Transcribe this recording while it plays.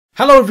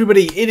Hello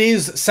everybody, it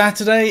is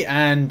Saturday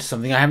and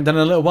something I haven't done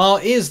in a little while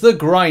is the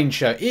Grind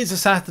Show. It's a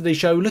Saturday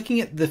show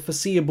looking at the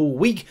foreseeable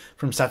week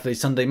from Saturday,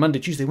 Sunday, Monday,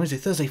 Tuesday, Wednesday,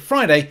 Thursday,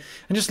 Friday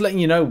and just letting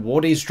you know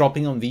what is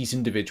dropping on these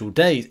individual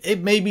days.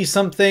 It may be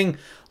something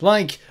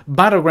like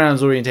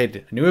Battlegrounds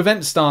orientated, a new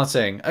event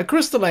starting, a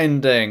crystal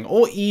ending,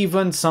 or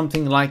even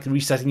something like the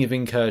resetting of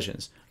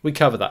Incursions. We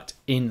cover that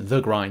in the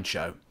Grind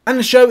Show. And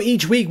the show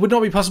each week would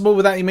not be possible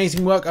without the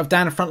amazing work of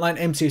Dan of Frontline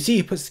MCOC,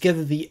 who puts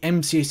together the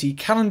MCOC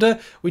calendar,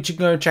 which you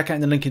can go and check out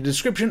in the link in the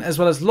description, as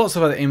well as lots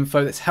of other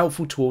info that's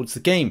helpful towards the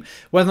game.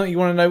 Whether or not you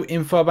want to know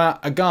info about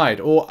a guide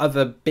or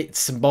other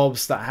bits and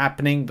bobs that are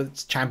happening,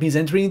 but champions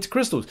entering into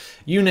crystals,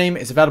 you name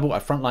it, it's available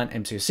at Frontline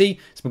MCOC.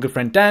 It's my good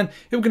friend Dan,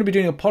 who we're going to be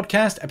doing a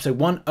podcast, episode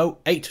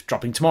 108,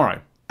 dropping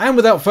tomorrow. And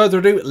without further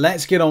ado,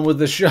 let's get on with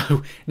the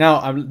show.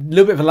 Now, a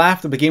little bit of a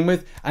laugh to begin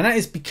with, and that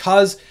is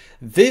because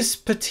this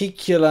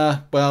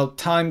particular,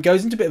 time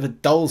goes into a bit of a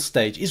dull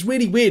stage. It's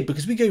really weird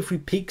because we go through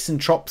peaks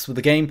and troughs with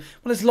the game.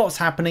 Well, there's lots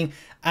happening,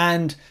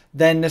 and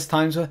then there's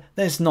times where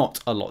there's not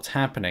a lot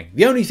happening.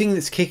 The only thing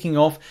that's kicking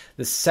off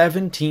the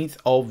 17th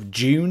of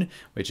June,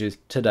 which is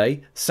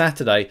today,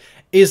 Saturday,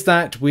 is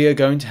that we are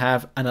going to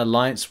have an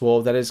alliance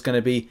war that is going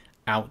to be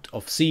out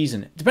of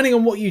season. Depending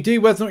on what you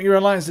do, whether or not your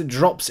alliance that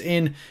drops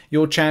in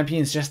your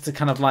champions just to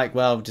kind of like,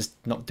 just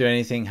not do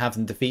anything, have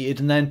them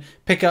defeated, and then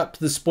pick up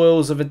the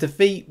spoils of a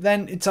defeat,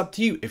 then it's up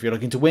to you. If you're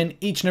looking to win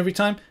each and every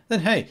time, then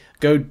hey,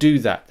 go do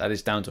that. That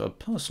is down to a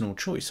personal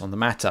choice on the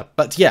matter.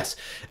 But yes,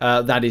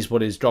 that is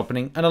what is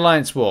dropping, an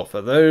alliance war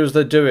for those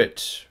that do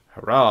it.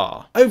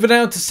 Hurrah! Over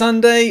now to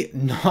Sunday.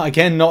 Not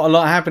a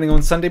lot happening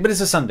on Sunday, but it's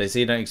a Sunday, so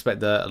you don't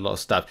expect a lot of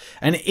stuff.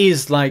 And it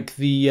is like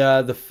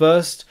the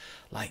first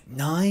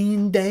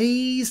 9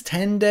 days,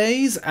 10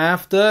 days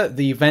after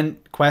the event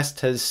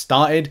quest has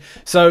started.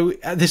 So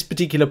at this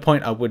particular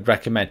point, I would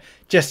recommend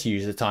just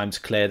use the time to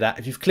clear that.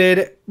 If you've cleared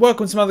it,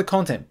 work on some other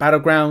content.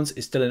 Battlegrounds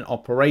is still in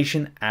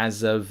operation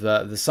as of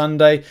the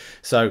Sunday.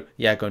 So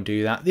yeah, go and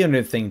do that. The only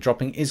other thing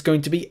dropping is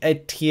going to be a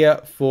tier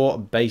 4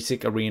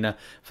 basic arena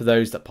for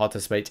those that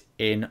participate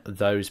in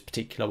those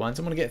particular ones.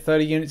 I'm going to get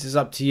 30 units. It's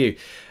up to you.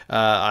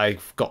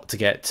 I've got to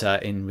get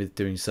in with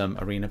doing some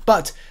arena,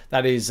 but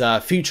that is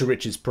future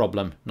Richard's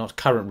problem, not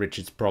current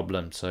Richard's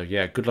problem. So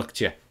yeah, good luck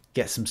to you.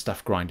 Get some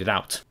stuff grinded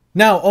out.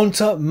 Now on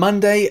to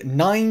Monday,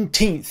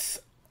 19th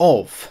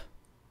of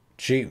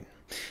June.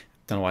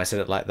 Don't know why I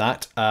said it like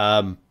that.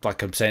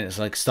 Like I'm saying, it's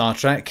like Star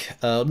Trek,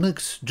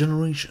 Next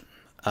Generation.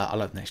 I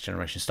love Next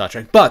Generation Star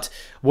Trek. But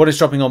what is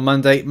dropping on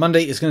Monday?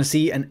 Monday is going to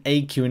see an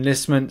AQ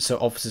enlistment, so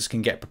officers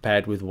can get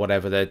prepared with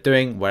whatever they're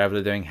doing, wherever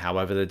they're doing,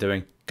 however they're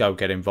doing. Go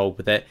get involved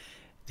with it.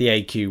 The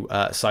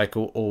AQ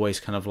cycle always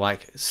kind of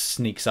like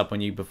sneaks up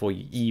on you before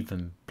you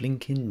even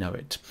blinking know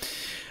it.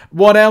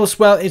 What else?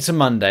 Well, it's a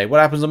Monday. What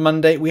happens on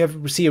Monday? We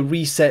see a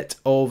reset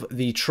of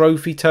the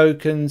trophy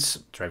tokens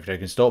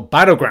store,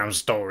 Battlegrounds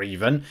store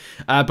even.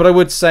 But I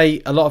would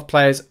say a lot of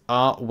players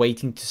are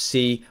waiting to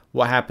see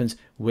what happens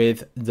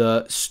with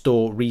the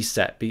store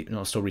reset,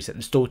 not store reset,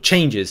 the store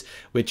changes,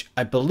 which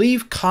I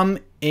believe come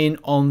in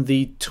on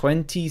the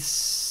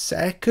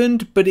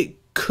 22nd, but it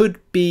could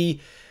be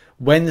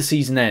when the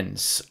season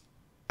ends.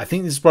 I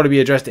think this will probably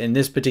be addressed in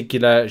this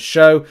particular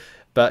show.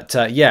 But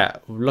yeah,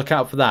 look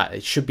out for that.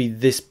 It should be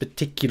this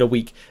particular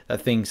week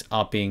that things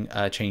are being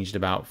changed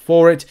about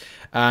for it.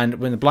 And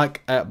when the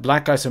Black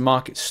ISO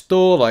Market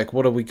store, like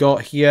what have we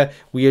got here?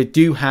 We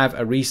do have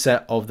a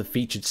reset of the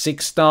featured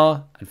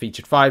 6-star and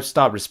featured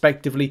 5-star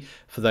respectively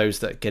for those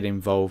that get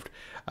involved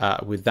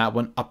with that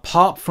one.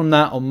 Apart from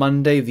that, on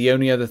Monday, the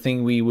only other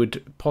thing we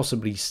would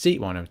possibly see,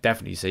 well, no,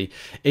 definitely see,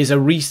 is a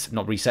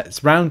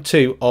it's round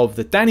 2 of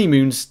the Dani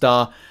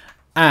Moonstar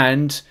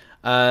and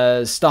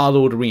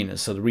Star-Lord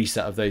arenas, so the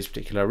reset of those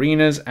particular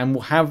arenas, and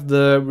we'll have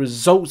the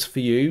results for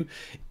you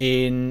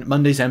in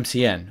Monday's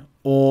MCN,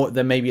 or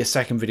there may be a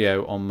second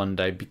video on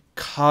Monday.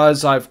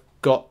 Because I've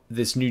got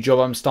this new job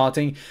I'm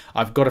starting,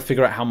 I've got to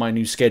figure out how my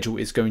new schedule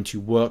is going to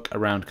work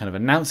around kind of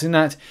announcing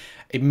that.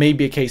 It may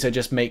be a case I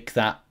just make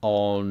that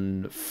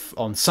on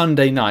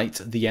Sunday night,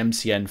 the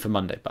MCN for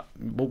Monday, but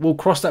we'll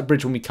cross that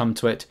bridge when we come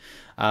to it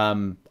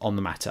on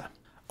the matter.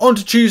 On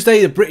to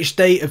Tuesday, the British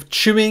Day of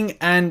Chewing,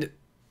 and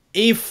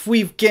if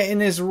we've getting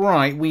this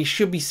right, we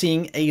should be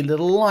seeing a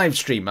little live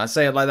stream. I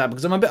say it like that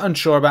because I'm a bit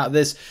unsure about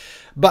this,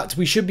 but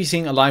we should be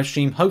seeing a live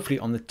stream hopefully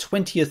on the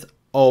 20th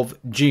of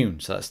June.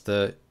 So that's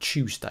the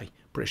Tuesday,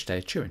 British Day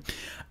of Chewing.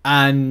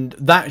 And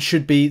that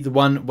should be the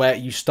one where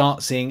you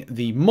start seeing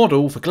the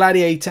model for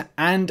Gladiator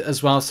and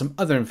as well as some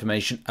other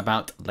information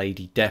about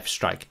Lady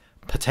Deathstrike,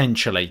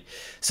 potentially.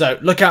 So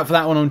look out for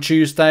that one on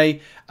Tuesday.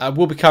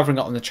 We'll be covering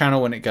it on the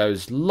channel when it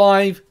goes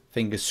live.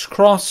 Fingers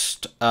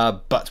crossed,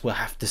 but we'll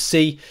have to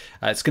see.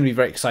 It's going to be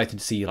very exciting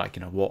to see, like,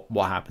 you know,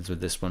 what happens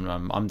with this one.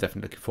 I'm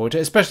definitely looking forward to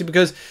it, especially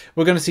because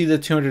we're going to see the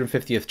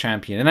 250th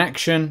champion in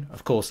action.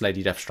 Of course,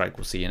 Lady Deathstrike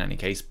we'll see in any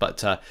case,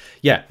 but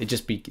yeah, it'd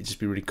just be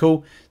really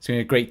cool. It's going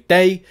to be a great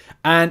day.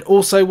 And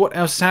also, what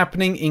else is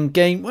happening in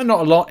game? Well,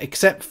 not a lot,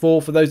 except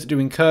for those that do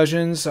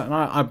incursions. And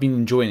I've been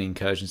enjoying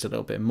incursions a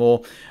little bit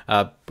more,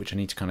 which I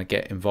need to kind of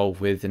get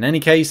involved with in any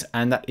case.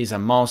 And that is a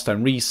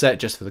milestone reset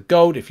just for the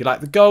gold. If you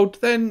like the gold,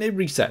 then it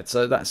resets.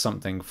 So that's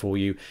something for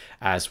you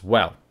as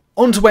well.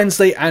 On to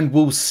Wednesday, and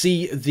we'll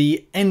see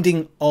the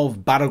ending of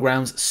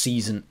Battlegrounds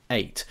Season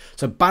 8.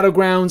 So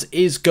Battlegrounds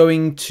is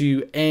going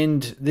to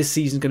end. This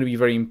season is going to be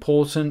very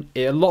important.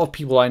 A lot of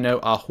people I know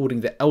are hoarding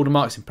their Elder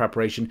Marks in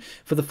preparation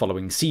for the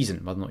following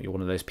season. Whether or not you're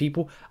one of those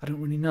people, I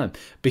don't really know.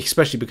 But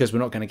especially because we're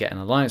not going to get an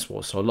Alliance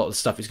War. So a lot of the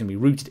stuff is going to be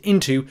rooted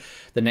into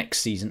the next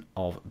season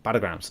of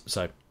Battlegrounds.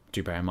 So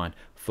do bear in mind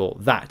for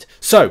that.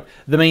 So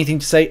the main thing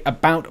to say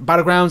about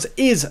Battlegrounds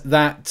is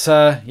that,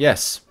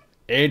 yes,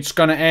 it's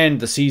going to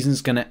end. The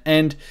season's going to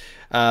end.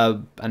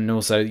 And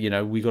also, you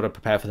know, we got to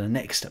prepare for the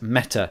next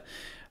meta.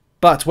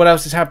 But what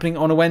else is happening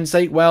on a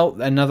Wednesday? Well,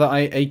 another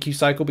AQ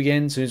cycle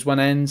begins. As soon as one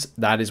ends,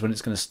 that is when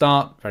it's going to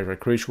start. Very, very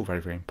crucial.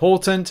 Very, very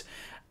important.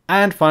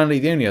 And finally,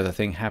 the only other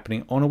thing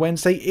happening on a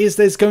Wednesday is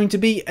there's going to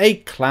be a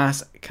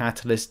Class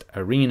Catalyst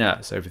Arena.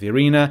 So for the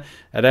arena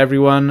that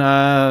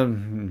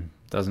everyone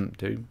doesn't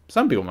do.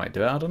 Some people might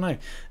do it, I don't know.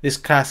 This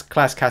class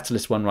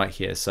Catalyst one right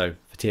here. So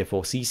for tier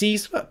 4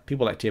 CCs, well,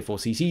 people like tier 4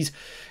 CCs,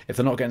 if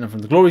they're not getting them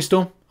from the Glory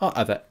Store or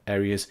other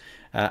areas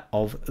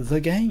of the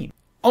game.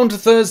 On to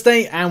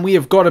Thursday, and we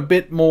have got a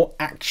bit more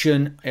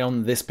action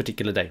on this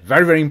particular day.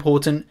 Very, very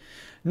important.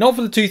 Not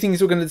for the two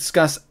things we're going to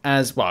discuss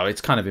as, well,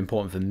 it's kind of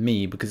important for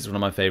me because it's one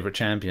of my favourite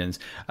champions.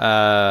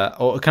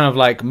 Or kind of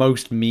like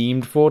most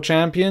memed for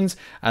champions.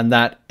 And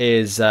that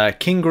is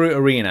King Groot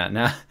Arena.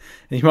 Now,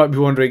 you might be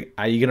wondering,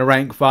 are you going to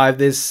rank 5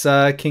 this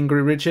King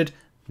Groot Richard?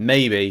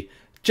 Maybe.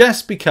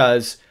 Just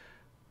because,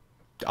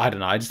 I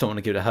don't know, I just don't want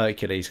to give it to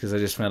Hercules because I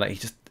just feel like he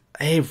just,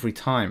 every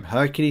time,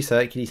 Hercules,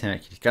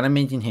 gotta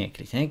mention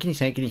Hercules. And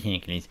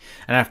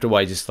after a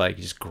while,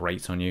 just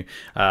grates on you.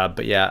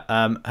 But yeah,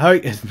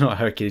 not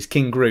Hercules,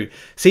 King Groot.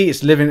 See,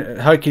 it's living.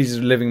 Hercules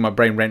is living in my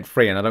brain rent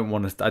free, and I don't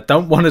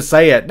want to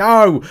say it.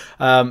 No,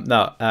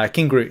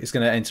 King Groot is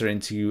going to enter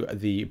into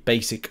the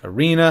basic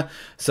arena.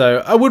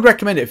 So I would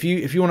recommend it if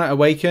you want to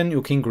awaken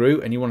your King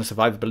Groot and you want a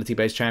survivability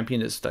based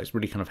champion that's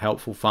really kind of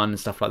helpful, fun, and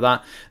stuff like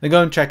that. Then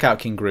go and check out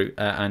King Groot,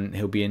 and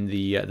he'll be in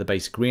the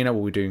basic arena.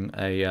 We'll be doing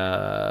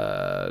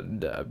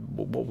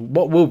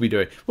what we'll be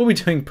doing. We'll be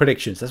doing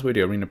predictions. That's what we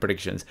do, arena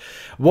predictions.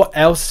 What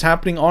else is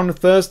happening on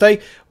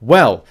Thursday?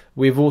 Well,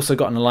 we've also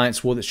got an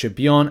Alliance War that should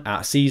be on out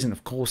of season.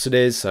 Of course it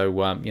is. So,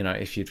 you know,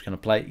 if you're going to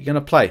play, you're going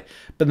to play.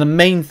 But the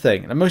main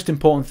thing, the most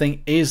important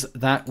thing is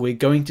that we're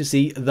going to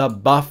see the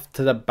buff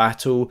to the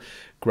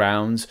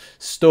Battlegrounds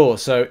store.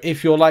 So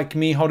if you're like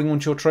me, holding on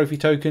to your trophy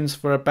tokens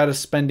for a better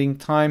spending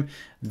time,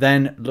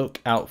 then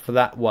look out for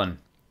that one.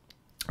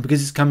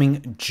 Because it's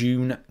coming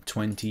June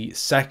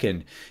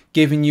 22nd,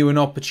 giving you an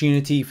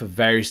opportunity for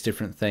various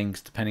different things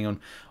depending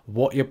on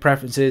what your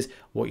preference is,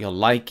 what your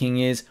liking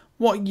is,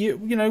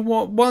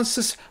 what's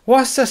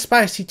so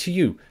spicy to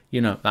you.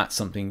 You know, that's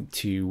something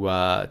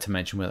to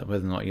mention, whether or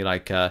not you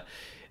like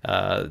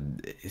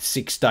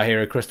 6-star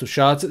hero crystal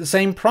shards at the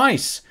same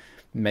price.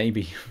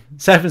 Maybe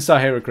 7-star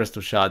hero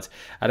crystal shards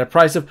at a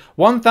price of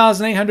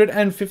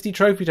 1,850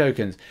 trophy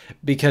tokens,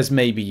 because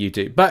maybe you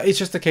do. But it's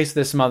just a case of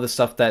there's some other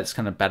stuff that's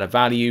kind of better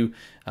value.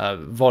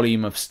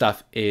 Volume of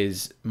stuff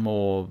is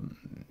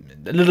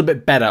a little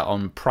bit better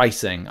on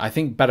pricing. I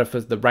think better for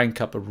the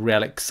rank up of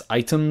relics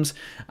items,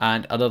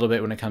 and a little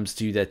bit when it comes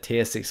to the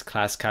tier 6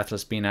 class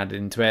catalyst being added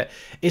into it.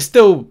 It's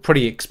still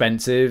pretty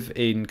expensive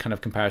in kind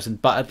of comparison,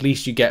 but at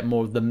least you get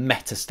more of the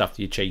meta stuff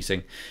that you're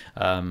chasing,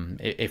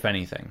 if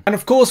anything. And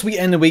of course we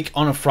end the week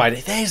on a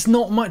Friday. There's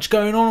not much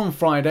going on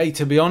Friday,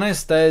 to be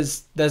honest.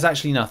 There's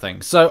actually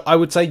nothing. So I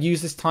would say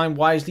use this time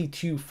wisely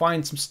to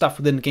find some stuff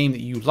within the game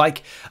that you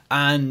like,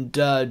 and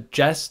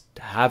just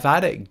have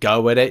at it.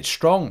 Go at it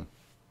strong.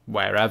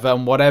 Wherever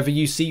and whatever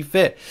you see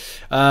fit.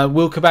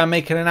 Will Caban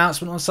make an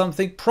announcement on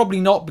something? Probably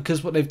not,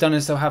 because what they've done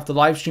is they'll have the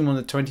live stream on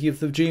the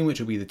 20th of June, which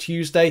will be the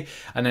Tuesday,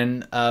 and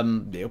then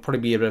it'll probably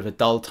be a bit of a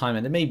dull time,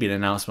 and there may be an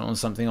announcement on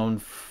something on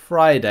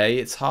Friday.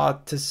 It's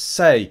hard to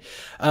say,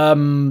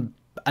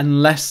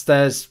 unless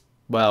there's,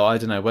 well, I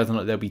don't know whether or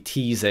not they'll be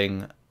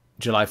teasing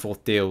July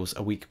 4th deals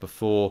a week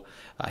before.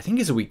 I think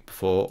it's a week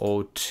before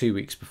or 2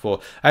 weeks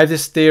before. I have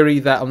this theory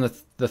that on the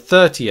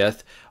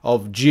 30th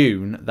of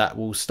June that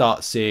we'll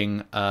start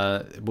seeing,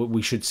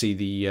 we should see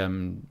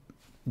the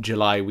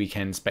July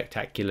weekend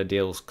spectacular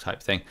deals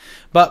type thing.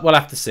 But we'll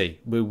have to see.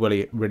 We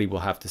really will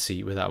have to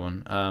see with that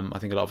one. I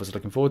think a lot of us are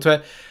looking forward to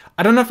it.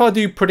 I don't know if I'll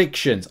do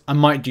predictions. I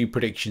might do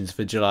predictions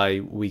for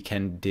July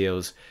weekend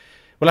deals.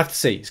 We'll have to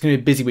see. It's going to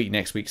be a busy week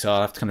next week, so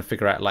I'll have to kind of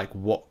figure out like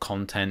what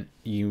content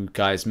you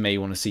guys may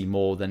want to see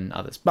more than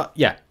others. But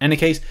yeah, in any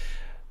case,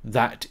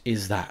 that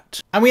is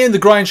that. And we end the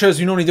grind shows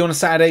we normally do on a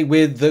Saturday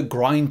with the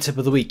grind tip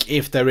of the week,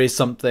 if there is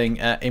something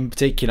in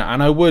particular.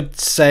 And I would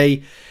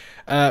say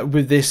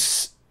with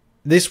this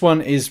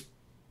one is,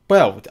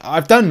 well,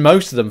 I've done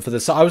most of them for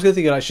the. I was going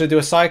to think, like, should I do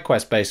a side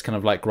quest based kind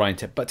of like grind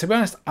tip? But to be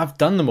honest, I've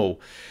done them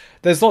all.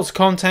 There's lots of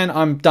content.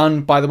 I'm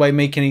done, by the way,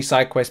 making any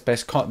side quest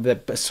based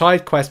content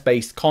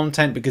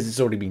because it's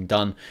already been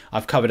done.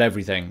 I've covered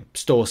everything: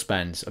 store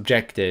spends,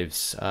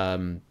 objectives,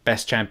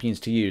 best champions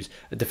to use,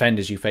 the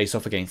defenders you face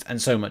off against,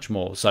 and so much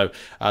more. So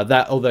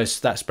that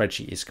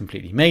spreadsheet is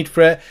completely made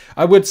for it.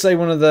 I would say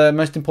one of the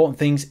most important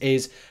things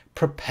is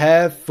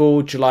prepare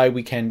for July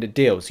weekend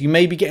deals. You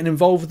may be getting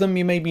involved with them,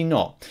 you may be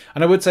not.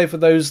 And I would say for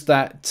those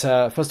that,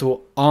 first of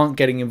all, aren't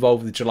getting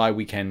involved with the July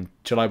weekend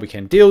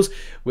deals,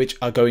 which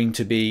are going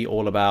to be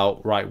all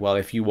about, right, well,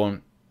 if you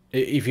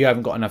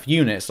haven't got enough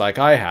units like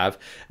I have,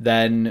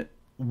 then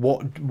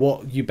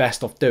what you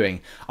best off doing.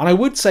 And I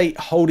would say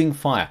holding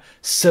fire.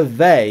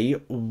 Survey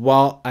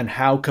what and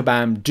how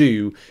Kabam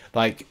do,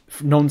 like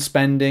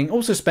non-spending,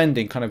 also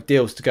spending kind of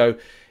deals to go,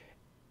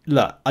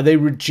 look, are they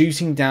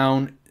reducing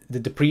down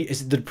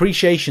is the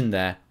depreciation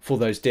there for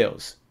those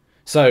deals?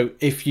 So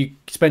if you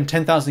spend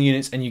 10,000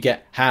 units and you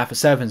get half a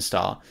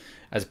 7-star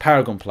as a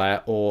Paragon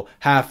player, or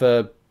half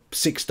a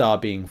 6-star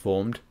being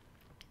formed,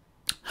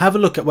 have a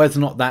look at whether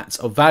or not that's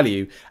of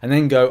value, and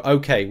then go,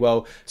 okay,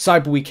 well,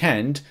 Cyber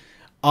Weekend,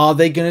 are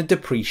they going to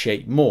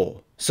depreciate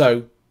more?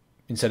 So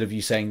instead of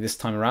you saying this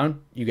time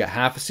around you get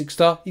half a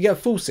 6-star, you get a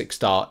full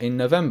 6-star in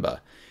November.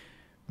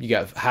 You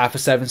get half a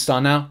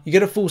 7-star now, you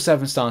get a full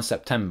 7-star in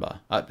September,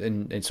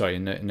 in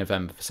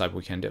November for Cyber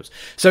Weekend deals.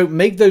 So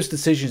make those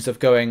decisions of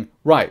going,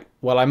 right,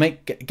 well, I may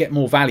get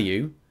more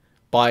value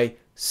by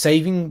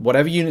saving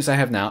whatever units I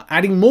have now,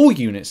 adding more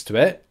units to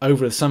it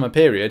over the summer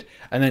period,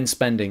 and then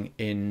spending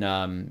in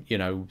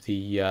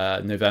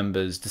the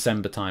November's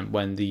December time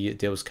when the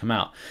deals come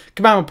out.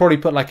 Command will probably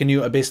put like a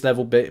new Abyss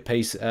level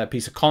piece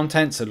of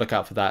content, so look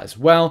out for that as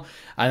well.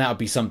 And that would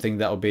be something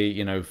that will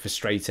be,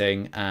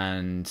 frustrating.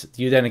 And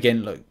you then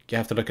again you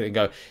have to look at it and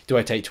go, do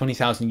I take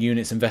 20,000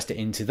 units, invest it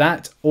into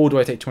that, or do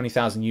I take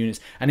 20,000 units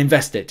and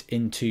invest it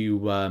into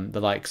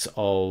the likes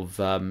of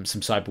some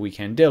Cyber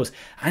Weekend deals?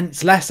 And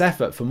it's less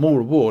effort for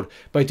more reward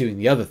by doing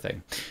the other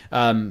thing.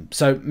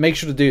 So make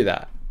sure to do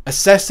that.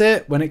 Assess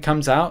it when it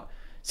comes out.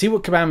 See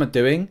what Kabam are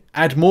doing.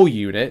 Add more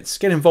units.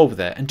 Get involved with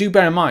it. And do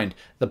bear in mind,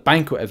 the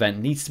banquet event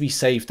needs to be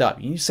saved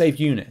up. You need to save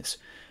units.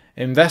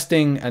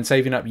 Investing and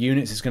saving up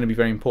units is going to be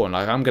very important.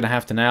 Like, I'm going to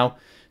have to now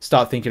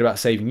start thinking about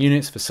saving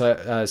units for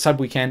Cyber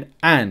Weekend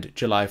and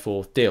July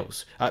 4th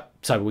deals.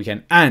 Cyber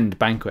Weekend and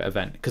banquet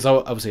event. Because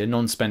obviously a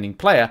non-spending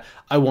player,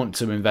 I want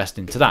to invest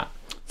into that.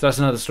 So that's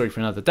another story for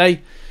another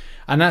day.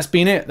 And that's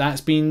been it. That's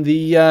been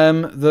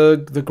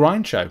the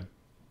grind show.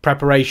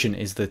 Preparation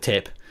is the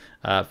tip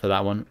for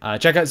that one.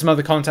 Check out some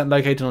other content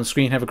located on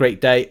screen. Have a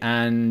great day.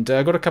 And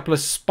I've got a couple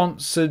of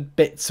sponsored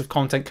bits of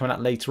content coming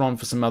out later on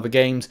for some other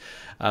games.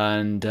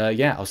 And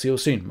yeah, I'll see you all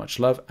soon. Much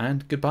love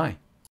and goodbye.